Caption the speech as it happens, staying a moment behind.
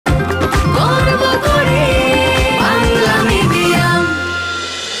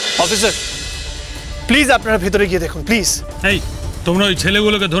Officer please আপনারা ভেতরে গিয়ে দেখুন প্লিজ। এই তোমরা ওই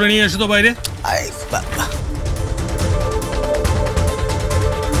ছেলেগুলোকে ধরে নিয়ে এসো তো বাইরে। আরে বাবা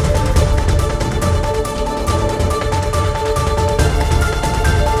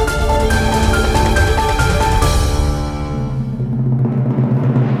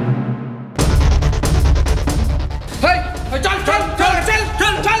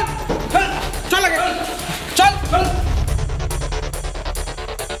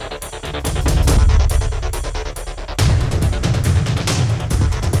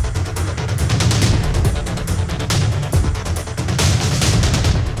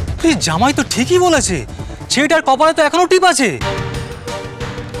জামাই তো ঠিকই বলেছে, ছেলেটার কপালে তো এখনো টিপ আছে।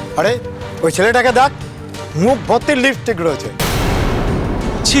 আরে ওই ছেলেটাকে দেখ, মুখ ভর্তি লিপস্টিক রয়েছে।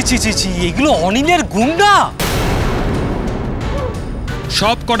 ছি ছি ছি ছি, এগুলো অনিলের গুন্ডা।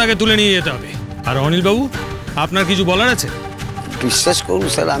 সব কটাকে তুলে নিয়ে যেতে হবে। আর অনিল বাবু, আপনার কিছু বলার আছে? বিশ্বাস করুন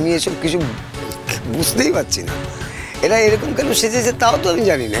স্যার, আমি এসব কিছু বুঝতেই পারছি না। এরা এরকম কেন সেজেছে তাও তো আমি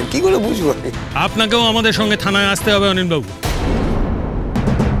জানি না, কি করে বুঝবো? আপনাকেও আমাদের সঙ্গে থানায় আসতে হবে অনিল বাবু।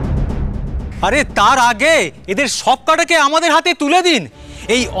 আরে তার আগে এদের সব কটাকে আমাদের হাতে তুলে দিন।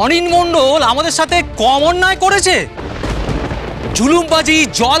 এই অনিল মণ্ডল আমাদের সাথে কম অন্যায় করেছে। জুলুমবাজি,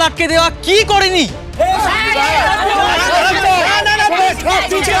 জল আটকে দেওয়া কি করেনি?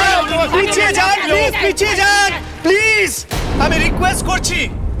 প্লিজ আমি রিকোয়েস্ট করছি,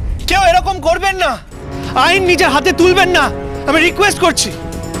 কেউ এরকম করবেন না, আইন নিজের হাতে তুলবেন না, আমি রিকোয়েস্ট করছি।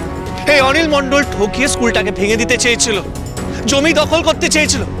 এই অনিল মণ্ডল ঠকিয়ে স্কুলটাকে ভেঙে দিতে চেয়েছিল, জমি দখল করতে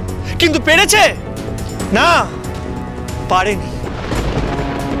চেয়েছিল, কিন্তু পেরেছে না, পারেনি।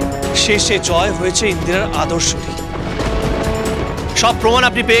 শেষে জয় হয়েছে ইন্দিরার আদর্শরী। সব প্রমাণ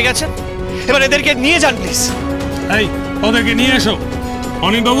আপনি পেয়ে গেছেন, এবার এদেরকে নিয়ে যান প্লিজ। এই ওদেরকে নিয়ে এসো।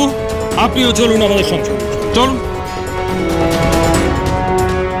 অনিল বাবু আপনিও চলুন আমাদের সঙ্গে, চলুন।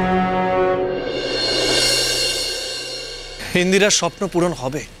 ইন্দিরার স্বপ্ন পূরণ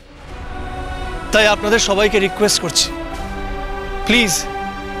হবে, তাই আপনাদের সবাইকে রিকোয়েস্ট করছি, প্লিজ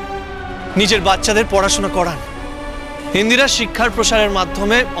নিজের বাচ্চাদের পড়াশোনা করান। ইন্দিরা শিক্ষার প্রসারের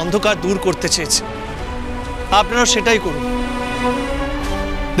মাধ্যমে অন্ধকার দূর করতে চেয়েছে, আপনারা সেটাই করুন।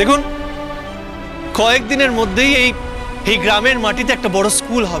 দেখুন, কয়েকদিনের মধ্যেই এই গ্রামের মাটিতে একটা বড়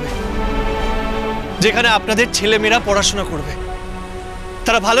স্কুল হবে, যেখানে আপনাদের ছেলেমেয়েরা পড়াশোনা করবে,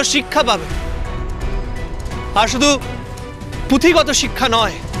 তারা ভালো শিক্ষা পাবে। আর শুধু পুঁথিগত শিক্ষা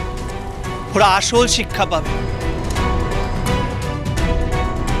নয়, ওরা আসল শিক্ষা পাবে।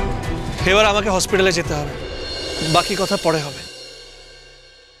 এবার আমাকে হসপিটালে যেতে হবে, বাকি কথা পরে হবে।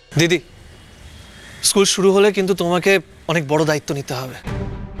 দিদি, স্কুল শুরু হলে কিন্তু তোমাকে অনেক বড় দায়িত্ব নিতে হবে।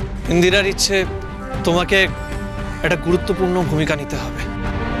 ইন্দিরার ইচ্ছে তোমাকে একটা গুরুত্বপূর্ণ ভূমিকা নিতে হবে।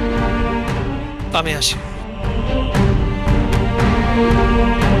 আমি আসি।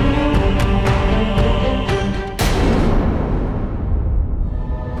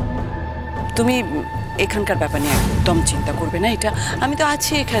 তুমি এখানকার ব্যাপার নিয়ে একদম চিন্তা করবে না, এটা আমি তো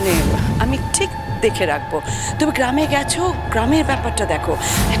আছি এখানে, আমি ঠিক দেখে রাখবো। তুমি গ্রামে গেছো, গ্রামের ব্যাপারটা দেখো।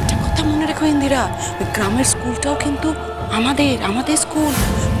 একটা কথা মনে রেখো ইন্দিরা, ওই গ্রামের স্কুলটাও কিন্তু আমাদের স্কুল,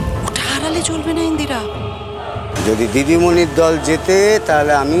 ওটা হারালে চলবে না ইন্দিরা। যদি দিদিমণির দল জেতে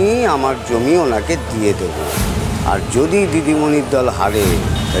তাহলে আমি আমার জমি ওনাকে দিয়ে দেব, আর যদি দিদিমণির দল হারে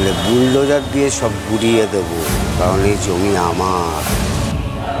তাহলে বুলডোজার দিয়ে সব গুড়িয়ে দেব, কারণ এই জমি আমার।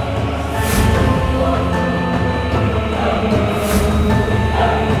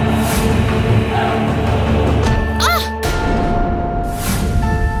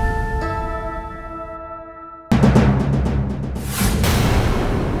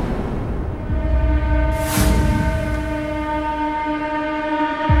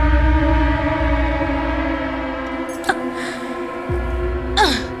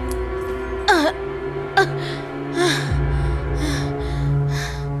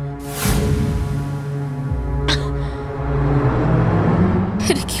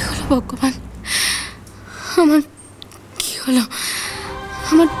 ভগবান, আমার কি হলো?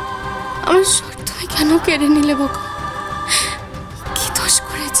 আমার স্বর তুমি কেন কেড়ে নিলে ভগবান? কি দোষ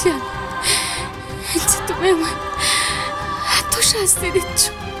করেছি আমি যে তুমি আমার এত শাস্তি দিচ্ছ?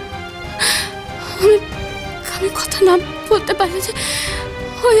 আমি কথা না বলতে পারলে যে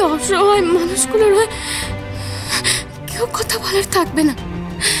ওই অসহায় মানুষগুলোর হয়ে কেউ কথা বলার থাকবে না।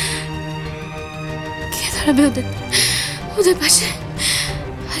 কে দাঁড়াবে ওদের পাশে?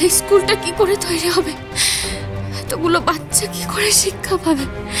 আর স্কুলটা কি করে তৈরি হবে? এতগুলো বাচ্চা কি করে শিক্ষা পাবে?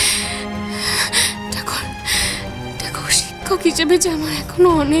 দেখো শিক্ষক হিসেবে যে আমার এখনো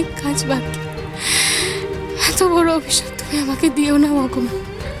অনেক কাজ বাকি। এত বড় অভিশাপ তুমি আমাকে দিও না ভগবান।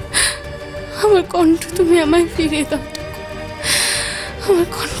 আমার কণ্ঠ তুমি আমায় ফিরিয়ে দাও, আমার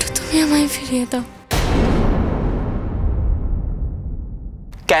কণ্ঠ তুমি তুমি আমায় ফিরিয়ে দাও।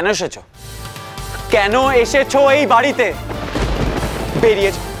 কেন এসেছো? কেন এসেছো এই বাড়িতে?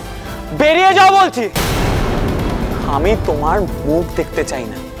 বেরিয়ে যাও, বেরিয়ে যাও বলছি। আমি তোমার মুখ দেখতে চাই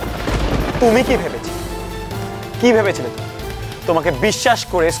না। তুমি কি ভেবেছিলে? কি ভেবেছিলে? তোমাকে বিশ্বাস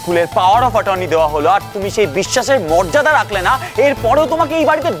করে স্কুলের পাওয়ার অফ অ্যাটর্নি দেওয়া হলো, আর তুমি সেই বিশ্বাসের মর্যাদা রাখলে না। এরপরেও তোমাকে এই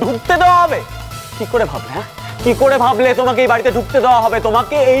বাড়িতে ঢুকতে দেওয়া হবে? কি করে ভাবলে? হ্যাঁ, কি করে ভাবলে তোমাকে এই বাড়িতে ঢুকতে দেওয়া হবে?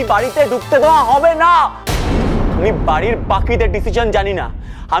 তোমাকে এই বাড়িতে ঢুকতে দেওয়া হবে না। আমি বাড়ির বাকিদের ডিসিশন জানি না,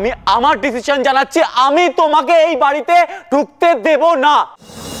 আমি আমার ডিসিশন জানাচ্ছি। আমি তোমাকে এই বাড়িতে ঢুকতে দেব না।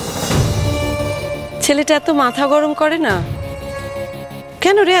 ছেলেটা এত মাথা গরম করে না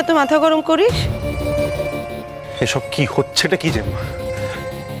কেন রে? এত মাথা গরম করিস? এসব কি হচ্ছেটা কি জানো?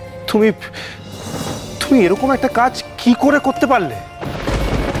 তুমি তুমি এরকম একটা কাজ কি করে করতে পারলে?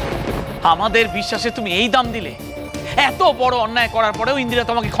 আমাদের বিশ্বাসে তুমি এই দাম দিলে? এত বড় অন্যায় করার পরেও ইন্দিরা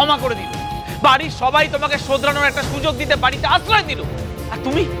তোমাকে ক্ষমা করে দিল। বাড়ির সবাই তোমাকে শোধরানোর একটা সুযোগ দিতে বাড়িতে আশ্রয় দিল, আর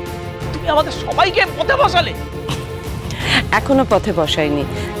তুমি তুমি আমাদের সবাইকে পথে বসালে। এখনো পথে বসাইনি,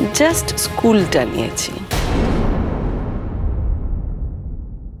 জাস্ট স্কুলটা নিয়েছি।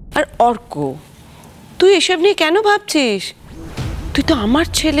 আর অর্ক, তুই এসব নিয়ে কেন ভাবছিস? তুই তো আমার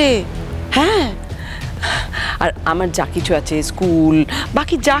ছেলে। হ্যাঁ, আর আমার যা কিছু আছে, স্কুল,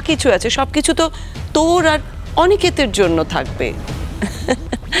 বাকি যা কিছু আছে, সবকিছু তো তোর আর অনিকেতের জন্য থাকবে।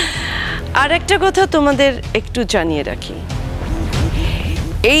 আর একটা কথা তোমাদের একটু জানিয়ে রাখি,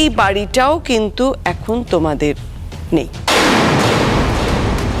 এই বাড়িটাও কিন্তু এখন তোমাদের নেই।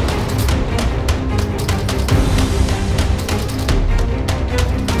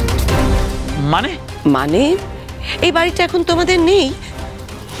 মানে? মানে এই বাড়িটা এখন তোমাদের নেই,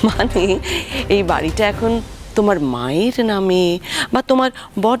 মানে এই বাড়িটা এখন তোমার মায়ের নামে বা তোমার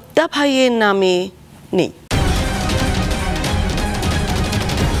বড়দা ভাইয়ের নামে নেই।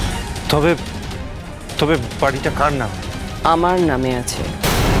 তবে তবে বাড়িটা কার নামে? আমার নামে আছে।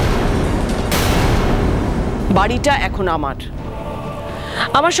 বাড়িটা এখন আমার।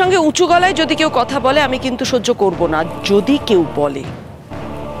 আমার সঙ্গে উঁচু গলায় যদি কেউ কথা বলে আমি কিন্তু সহ্য করব না। যদি কেউ বলে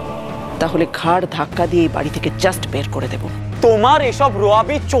তাহলে ঘাড় ধাক্কা দিয়ে এই বাড়ি থেকে জাস্ট বের করে দেব। তোমার এসব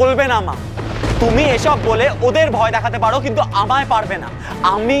রোয়াবি চলবে না মা। তুমি এসব বলে ওদের ভয় দেখাতে পারো, কিন্তু আমায় পারবে না।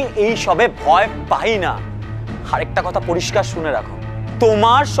 আমি এই সবে ভয় পাই না। আরেকটা কথা পরিষ্কার শুনে রাখো,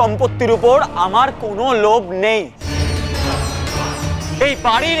 তোমার সম্পত্তির উপর আমার কোনো লোভ নেই। এই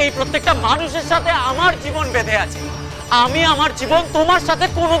বাড়ির এই প্রত্যেকটা মানুষের সাথে আমার জীবন বেঁধে আছে। আমি আমার জীবন তোমার সাথে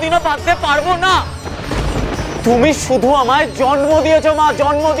কোনোদিনও বাঁধতে পারবো না। তুমি শুধু আমায় জন্ম দিয়েছো মা,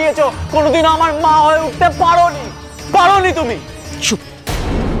 জন্ম দিয়েছো। কোনোদিনও আমার মা হয়ে উঠতে পারোনি তুমি। চুপ,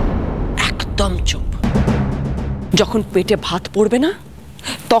 একদম চুপ। যখন পেটে ভাত পড়বে না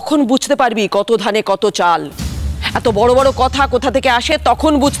তখন বুঝতে পারবি কত ধানে কত চাল। এত বড় বড় কথা কোথা থেকে আসে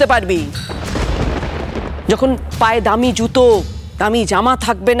তখন বুঝতে পারবি। যখন পায়ে দামি জুতো, দামি জামা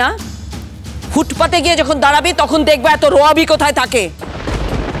থাকবে না, ফুটপাতে গিয়ে যখন দাঁড়াবি তখন দেখবে এত রোয়াবি কোথায় থাকে।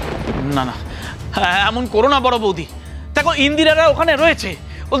 না না, এমন করো না বড় বৌদি। দেখো ইন্দিরারা ওখানে রয়েছে,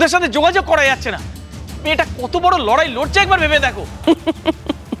 ওদের সাথে যোগাযোগ করা যাচ্ছে না। মেয়েটা কত বড় লড়াই লড়ছে একবার ভেবে দেখো।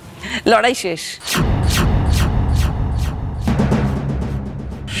 লড়াই শেষ।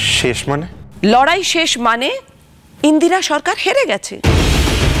 শেষ মানে? লড়াই শেষ মানে ইন্দিরা সরকার হেরে গেছে।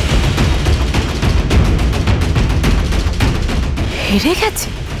 হেরে গেছে?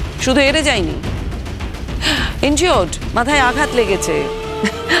 শুধু হেরে যায়নি, ইনজিওর্ড, মাথায় আঘাত লেগেছে,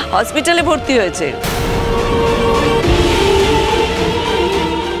 হসপিটালে ভর্তি হয়েছে।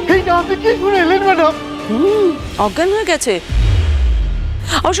 অজ্ঞান হয়ে গেছে।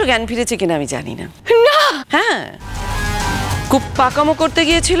 অবশ্য জ্ঞান ফিরেছে কিনা আমি জানি না। হ্যাঁ, খুব পাকামো করতে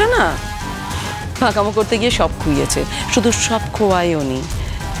গিয়েছিল না, পাকামো করতে গিয়ে সব খুইয়েছে। শুধু সব খোয়ায়ও নি,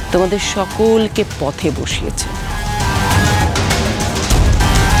 তোমাদের সকলকে পথে বসিয়েছে।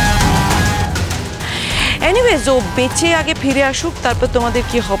 এনিওয়েজ, ও বেঁচে আগে ফিরে আসুক, তারপর তোমাদের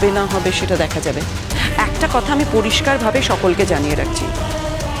কি হবে না হবে সেটা দেখা যাবে। একটা কথা আমি পরিষ্কারভাবে সকলকে জানিয়ে রাখছি,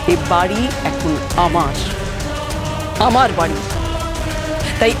 এই বাড়ি এখন আমার, আমার বাড়ি।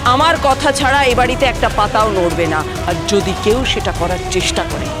 তাই আমার কথা ছাড়া এই বাড়িতে একটা পাতাও নড়বে না। আর যদি কেউ সেটা করার চেষ্টা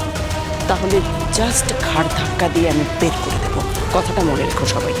করে তাহলে জাস্ট ঘাড় ধাক্কা দিয়ে আমি বের করে দেব। কথাটা মনে রেখো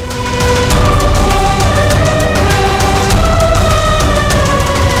সবাই।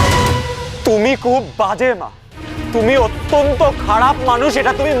 তুমি খুব বাজে মা, তুমি অত্যন্ত খারাপ মানুষ,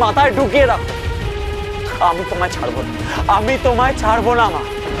 এটা তুমি মাথায় ঢুকিয়ে রাখো। আমি তোমায় ছাড়বো না, আমি তোমায় ছাড়বো না মা।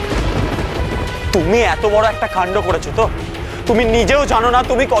 তুমি এত বড় একটা কাণ্ড করেছো তো, তুমি নিজেও জানো না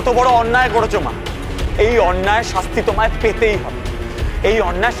তুমি কত বড় অন্যায় করেছো মা। এই অন্যায় শাস্তি তোমায় পেতেই হবে। এই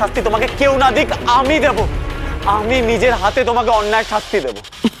অন্যায় শাস্তি তোমাকে কেউ না দিক, আমি দেব। আমি নিজের হাতে তোমাকে অন্যায় শাস্তি দেব।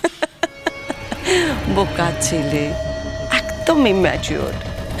 বোকা ছেলে, একদম ইম্যাচিওর।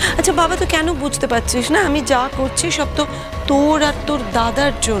 আচ্ছা বাবা, তো কেন বুঝতে পারছিস না? আমি যা করছি সব তো তোর আর তোর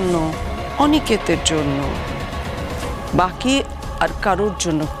দাদার জন্য, অনিকেতের জন্য, বাকি আর কারোর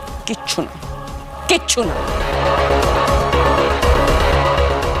জন্য কিচ্ছু না, কিচ্ছু না।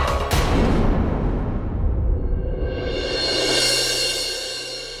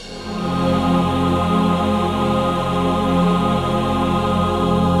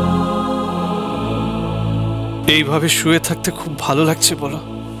 এইভাবে শুয়ে থাকতে খুব ভালো লাগছে বলো?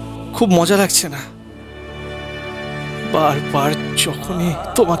 খুব মজা লাগছে না? বারবার যখনই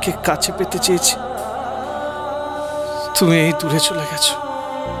তোমাকে কাছে পেতে চেয়েছি তুমি এই দূরে চলে গেছো,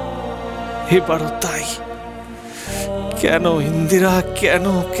 এবারও তাই। কেন ইন্দিরা, কেন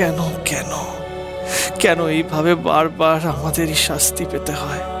কেন কেন কেন এইভাবে বারবার আমাদেরই শাস্তি পেতে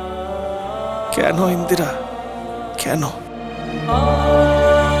হয়? কেন ইন্দিরা, কেন?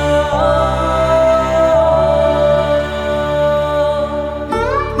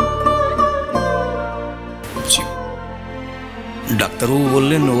 ডাক্তারবাবু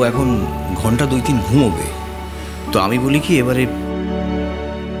বললেন ও এখন ঘন্টা 2-3 ঘুমোবে। তো আমি বলি কি, এবারে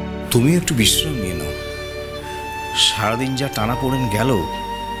তুমি একটু বিশ্রাম নিয়ে নাও। সারাদিন যা টানা পড়েন গেল,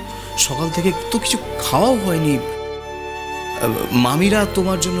 সকাল থেকে তো কিছু খাওয়াও হয়নি। মামিরা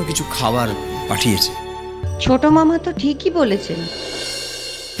তোমার জন্য কিছু খাবার পাঠিয়েছে। ছোট মামা তো ঠিকই বলেছেন।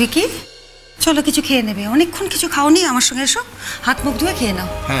 ভিকি, চলো কিছু খেয়ে নেবে, অনেকক্ষণ কিছু খাওনি। আমার সঙ্গে এসো, হাত মুখ ধুয়ে খেয়ে নাও।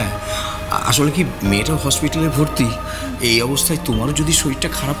 হ্যাঁ, আসলে কি মেয়েটাও হসপিটালে ভর্তি। এই অবস্থায় তোমারও যদি শরীরটা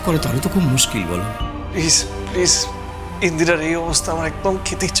খারাপ করে তাহলে তো খুব মুশকিল, বলো। প্লিজ প্লিজ, ইন্দিরার এই অবস্থা আমার একদম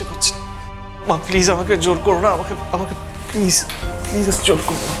খেতে ইচ্ছে করছে। মা প্লিজ আমাকে জোর করো না, আমাকে আমাকে প্লিজ প্লিজ জোর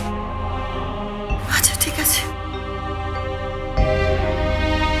করো না। আচ্ছা ঠিক আছে।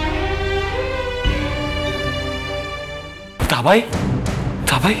 দাবাই,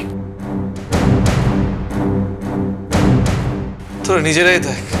 দাবাই, তোরা নিজেরাই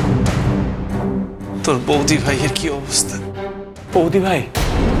দেখ তোর বৌদি ভাইয়ের কি অবস্থা। বৌদি ভাই?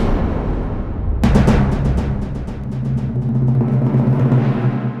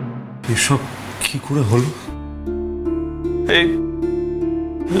 এসব কি করে হলো? এই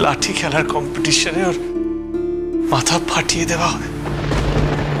লাঠি খেলার কম্পিটিশনে ওর মাথা ফাটিয়ে দেওয়া হয়।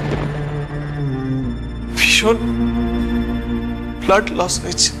 ভীষণ ব্লাড লস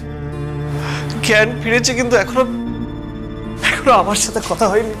হয়েছে, জ্ঞান ফিরেছে, কিন্তু এখনো আমার সাথে কথা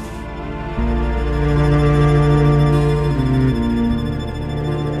হয়নি।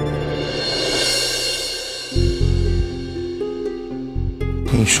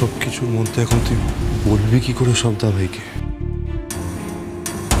 এই সব কিছুর মধ্যে এখন তুই বলবি কি করে সবদা ভাইকে?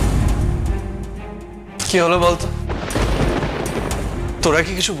 কি হলো বলতো? তোরা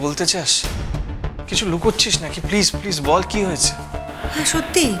কি কিছু বলতে চাস? কিছু লুকোচ্ছিস নাকি? প্লিজ প্লিজ বল, কি হয়েছে? হ্যাঁ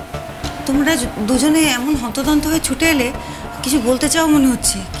সত্যি, তোমরা দুজনে এমন হন্তদন্ত হয়ে ছুটে এলে, কিছু বলতে চাও মনে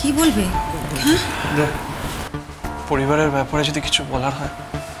হচ্ছে। কি বলবে? হ্যাঁ, পরিবারের ব্যাপারে যদি কিছু বলার হয়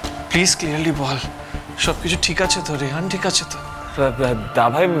প্লিজ ক্লিয়ারলি বল। সবকিছু ঠিক আছে তো? রেহান ঠিক আছে তো? দা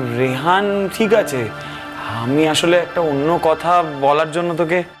ভাই, রেহান ঠিক আছে। আমি আসলে একটা অন্য কথা বলার জন্য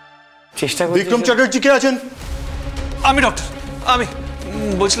তোকে চেষ্টা করছি। বিক্রম চ্যাটার্জি কে আছেন? আমি ডক্টর, আমি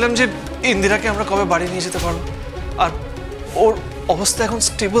বলছিলাম যে ইন্দিরাকে আমরা কবে বাড়ি নিয়ে যেতে পারবো? আর ওর অবস্থা এখন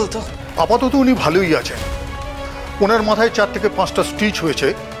স্টেবল তো? আপাতত উনি ভালোই আছেন। ওনার মাথায় 4 থেকে 5টা স্টিচ হয়েছে।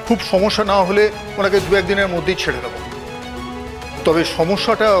 খুব সমস্যা না হলে ওনাকে 2-1 দিনের মধ্যেই ছেড়ে দেবো। তবে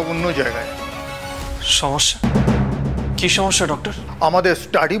সমস্যাটা অন্য জায়গায়। সমস্যা? কি সমস্যা ডক্টর? আমাদের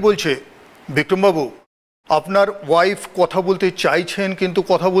স্টাডি বলছে বিক্রমবাবু, আপনার ওয়াইফ কথা বলতে চাইছেন কিন্তু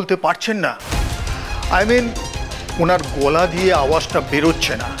কথা বলতে পারছেন না। আই মিন, ওনার গলা দিয়ে আওয়াজটা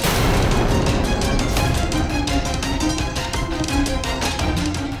বেরোচ্ছে না।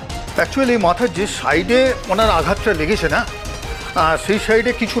 অ্যাকচুয়ালি মাথার যে সাইডে ওনার আঘাতটা লেগেছে না, সেই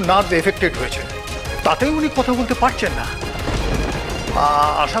সাইডে কিছু নার্ভ এফেক্টেড হয়েছে, তাতেই উনি কথা বলতে পারছেন না।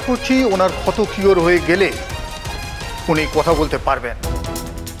 আশা করছি ওনার ক্ষত কিওর হয়ে গেলে উনি কথা বলতে পারবেন।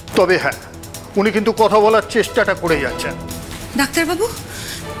 তবে হ্যাঁ, উনি কিন্তু কথা বলার চেষ্টাটা করে যাচ্ছেন। ডাক্তারবাবু,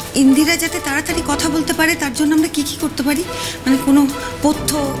 ইন্দিরা যাতে তাড়াতাড়ি কথা বলতে পারে তার জন্য আমরা কি কি করতে পারি? মানে কোনো পথ্য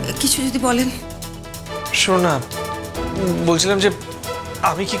কিছু যদি বলেন। শোনো না, বলছিলাম যে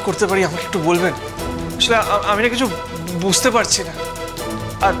আমি কি করতে পারি আমাকে একটু বলবেন? আসলে আমি না কিছু বুঝতে পারছি না।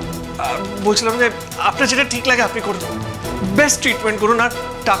 আর বলছিলাম যে আপনার যেটা ঠিক লাগে আপনি করুন, বেস্ট ট্রিটমেন্ট করুন, আর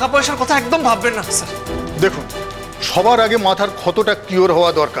টাকা পয়সার কথা একদম ভাববেন না স্যার। দেখুন, সবার আগে মাথার ক্ষতটা কিওর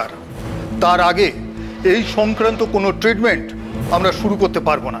হওয়া দরকার। তার আগে এই সংক্রান্ত কোনো ট্রিটমেন্ট আমরা শুরু করতে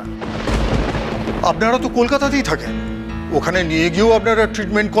পারবো না। আপনারা তো কলকাতাতেই থাকেন, ওখানে নিয়ে গিয়েও আপনারা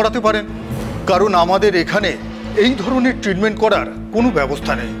ট্রিটমেন্ট করাতে পারেন, কারণ আমাদের এখানে এই ধরনের ট্রিটমেন্ট করার কোনো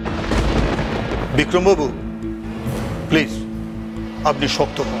ব্যবস্থা নেই। বিক্রমবাবু, প্লিজ আপনি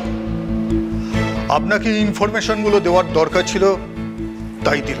শক্ত হন। আপনাকে ইনফরমেশনগুলো দেওয়ার দরকার ছিল,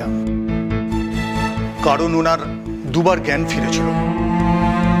 তাই দিলাম। কারণ ওনার দুবার জ্ঞান ফিরেছিল,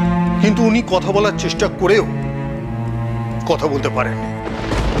 কিন্তু উনি কথা বলার চেষ্টা করেও কথা বলতে পারেননি।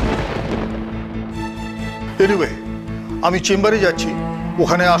 এনিওয়ে, আমি চেম্বারে যাচ্ছি,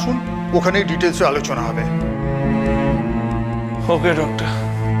 ওখানে আসুন, ওখানেই ডিটেলসে আলোচনা হবে। ওকে ডক্টর।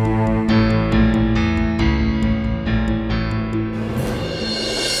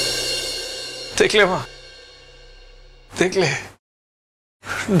 দেখলে মা, দেখলে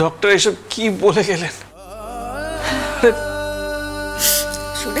ডক্টর এসব কি বলে গেলেন?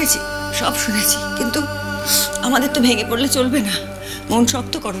 শুনেছি, সব শুনেছি, কিন্তু আমাদের তো ভেঙে পড়লে চলবে না। মন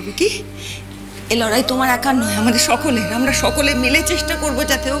শক্ত করো কি? এ লড়াই তোমার একার নয়, আমাদের সকলের। আমরা সকলে মিলে চেষ্টা করব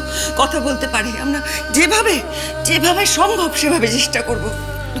যাতে ও কথা বলতে পারে। আমরা যেভাবে যেভাবে সম্ভব সেভাবে চেষ্টা করব।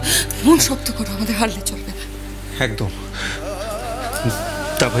 মন শক্ত করো, আমাদের হারলে চলবে না। একদম।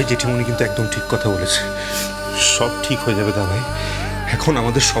 তা ভাই, জেঠিমণি কিন্তু একদম ঠিক কথা বলেছে। সব ঠিক হয়ে যাবে দা ভাই। এখন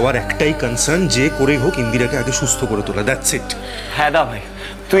আমাদের সবার একটাই কনসার্ন, যে করে হোক ইন্দিরাকে আগে সুস্থ করে তোলা। That's it. হ্যাঁ দা ভাই,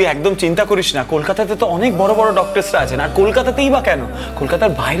 তুই একদম চিন্তা করিস না। কলকাতাতে তো অনেক বড় বড় ডক্টরসরা আছেন, আর কলকাতাতেই বা কেন,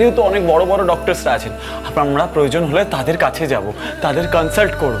 কলকাতার বাইরেও তো অনেক বড় বড় ডক্টরসরা আছেন। আমরা প্রয়োজন হলে তাদের কাছে যাব, তাদের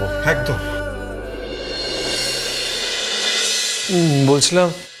কনসাল্ট করব। একদম। বলছিলাম,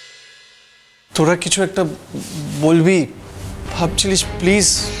 তোরা কিছু একটা বলবি ভাবছিলিস? প্লিজ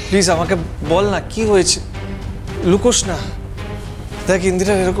প্লিজ আমাকে বল না, কি হয়েছে? লুকোস না। দেখ,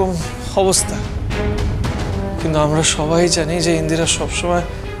 ইন্দিরার এরকম অবস্থা, কিন্তু আমরা সবাই জানি যে ইন্দিরা সবসময়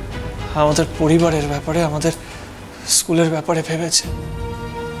আমাদের পরিবারের ব্যাপারে, আমাদের স্কুলের ব্যাপারে ভেবেছে।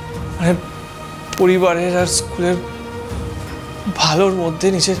 মানে পরিবারের আর স্কুলের ভালোর মধ্যে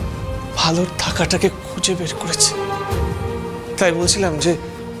নিজের ভালোর থাকাটাকে খুঁজে বের করেছে। তাই বলছিলাম যে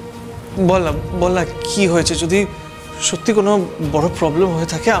বল না কি হয়েছে? যদি সত্যি কোনো বড় প্রবলেম হয়ে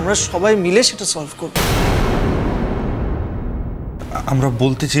থাকে, আমরা সবাই মিলে সেটা সলভ করব। আমরা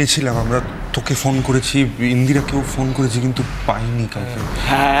বলতে চেয়েছিলাম, আমরা তোকে ফোন করেছি, ইন্দিরাকেও ফোন করেছি, কিন্তু পাইনি কাউকে।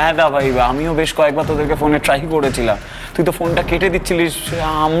 হ্যাঁ দা ভাই, আমিও বেশ কয়েকবার তোদেরকে ফোনে ট্রাই করেছিলাম, তুই তো ফোনটা কেটে দিচ্ছিলিস।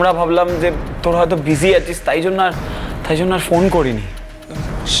 আমরা ভাবলাম যে তোর হয়তো বিজি আছিস, তাই জন্য আর ফোন করিনি।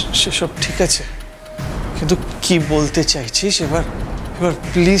 সেসব ঠিক আছে, কিন্তু কি বলতে চাইছিস এবার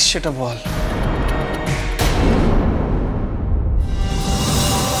প্লিজ সেটা বল।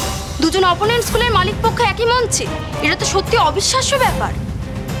 দুজন অপোনেন্ট স্কুলের মালিক পক্ষ একই মঞ্চে, এটা তো সত্যি অবিশ্বাস্য ব্যাপার।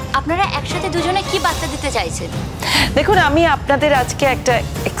 আপনারা একসাথে দুজনে কি বার্তা দিতে চাইছেন? দেখুন, আমি আপনাদের আজকে একটা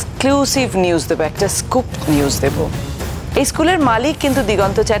এক্সক্লুসিভ নিউজ দেবো, একটা স্কুপ নিউজ দেব। এই স্কুলের মালিক কিন্তু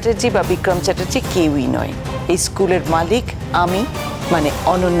দিগন্ত চ্যাটার্জি বা বিক্রম চ্যাটার্জি কেউই নয়। এই স্কুলের মালিক আমি, মানে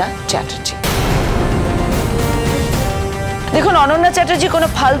অনন্যা চ্যাটার্জি। দেখুন, অনন্যা চ্যাটার্জি কোনো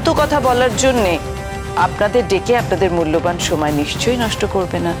ফালতু কথা বলার জন্যে আপনাদের ডেকে আপনাদের মূল্যবান সময় নিশ্চয়ই নষ্ট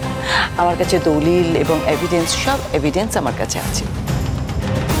করবে না। আমার কাছে দলিল এবং এভিডেন্স, সব এভিডেন্স আমার কাছে আছে।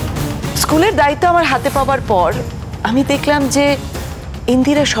 স্কুলের দায়িত্ব আমার হাতে পাওয়ার পর আমি দেখলাম যে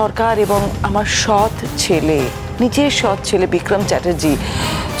ইন্দিরা সরকার এবং আমার নিজের সৎ ছেলে বিক্রম চ্যাটার্জি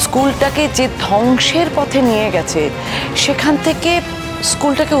স্কুলটাকে যে ধ্বংসের পথে নিয়ে গেছে, সেখান থেকে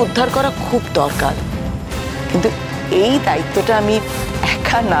স্কুলটাকে উদ্ধার করা খুব দরকার। কিন্তু এই দায়িত্বটা আমি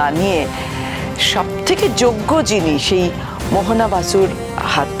একা না নিয়ে সবথেকে যোগ্য যিনি, সেই মোহনা বাসুর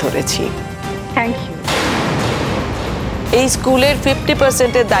হাত ধরেছি। Thank you. এই স্কুলের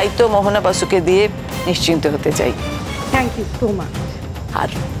 50% দায়িত্ব মোহনা বাসুকে দিয়ে নিশ্চিন্ত হতে চাই। Thank you so much. আর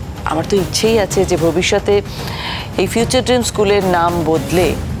আমার তো ইচ্ছেই আছে যে ভবিষ্যতে এই ফিউচার ড্রিম স্কুলের নাম বদলে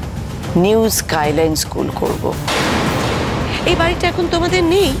নিউ স্কাইলাইন স্কুল করব। এই বাড়িটা এখন তোমাদের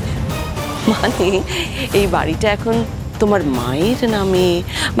নেই, মানে এই বাড়িটা এখন তোমার মায়ের নামে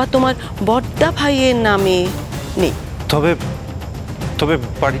বা তোমার বড়দা ভাইয়ের নামে নেই। তবে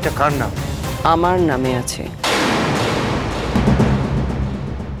বাড়িটা কার নাম? আমার নামে আছে।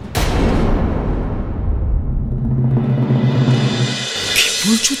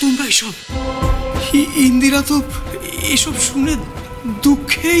 বলছো তোমরা এসব? ইন্দিরা তো এসব শুনে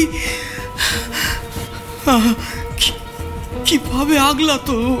দুঃখেই কিভাবে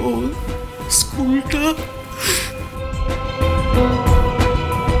আগলাতো স্কুলটা।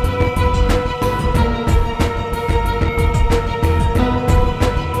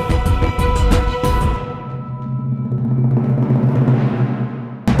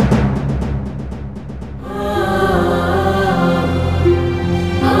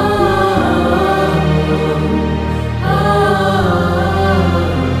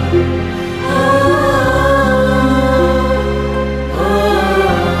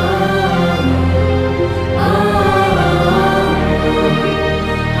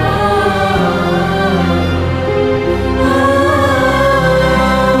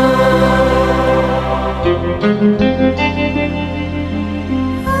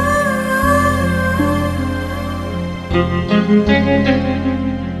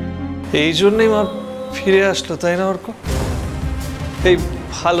 এই জন্যই মা ফিরে আসলো, তাই না অর্ক? এই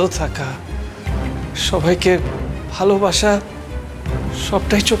ভালো থাকা, সবাইকে ভালোবাসা,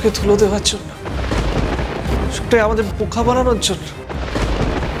 সবটাই চোখে তুলে দেওয়ার জন্য, সবটাই আমাদের বোকা বানানোর জন্য,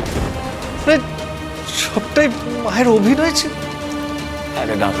 সবটাই মায়ের অভিনয় ছিল।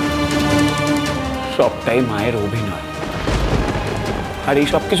 আরে দাদা, সবটাই মায়ের অভিনয়। আর এই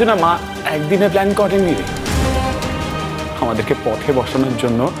সব কিছু না মা একদিনে প্ল্যান করেননি রে, আমাদেরকে পথে বসানোর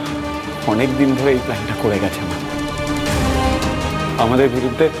জন্য অনেক দিন ধরে এই প্ল্যানটা করে গেছে মা। আমাদের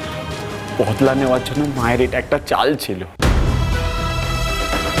বিরুদ্ধে বদলা নেওয়ার জন্য মায়ের এটা একটা চাল ছিল।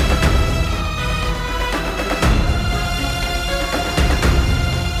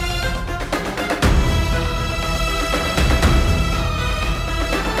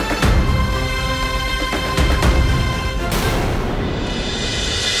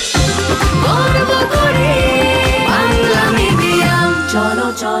 চলো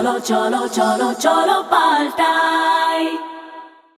চলো চলো চলো চলো পাল্টাই।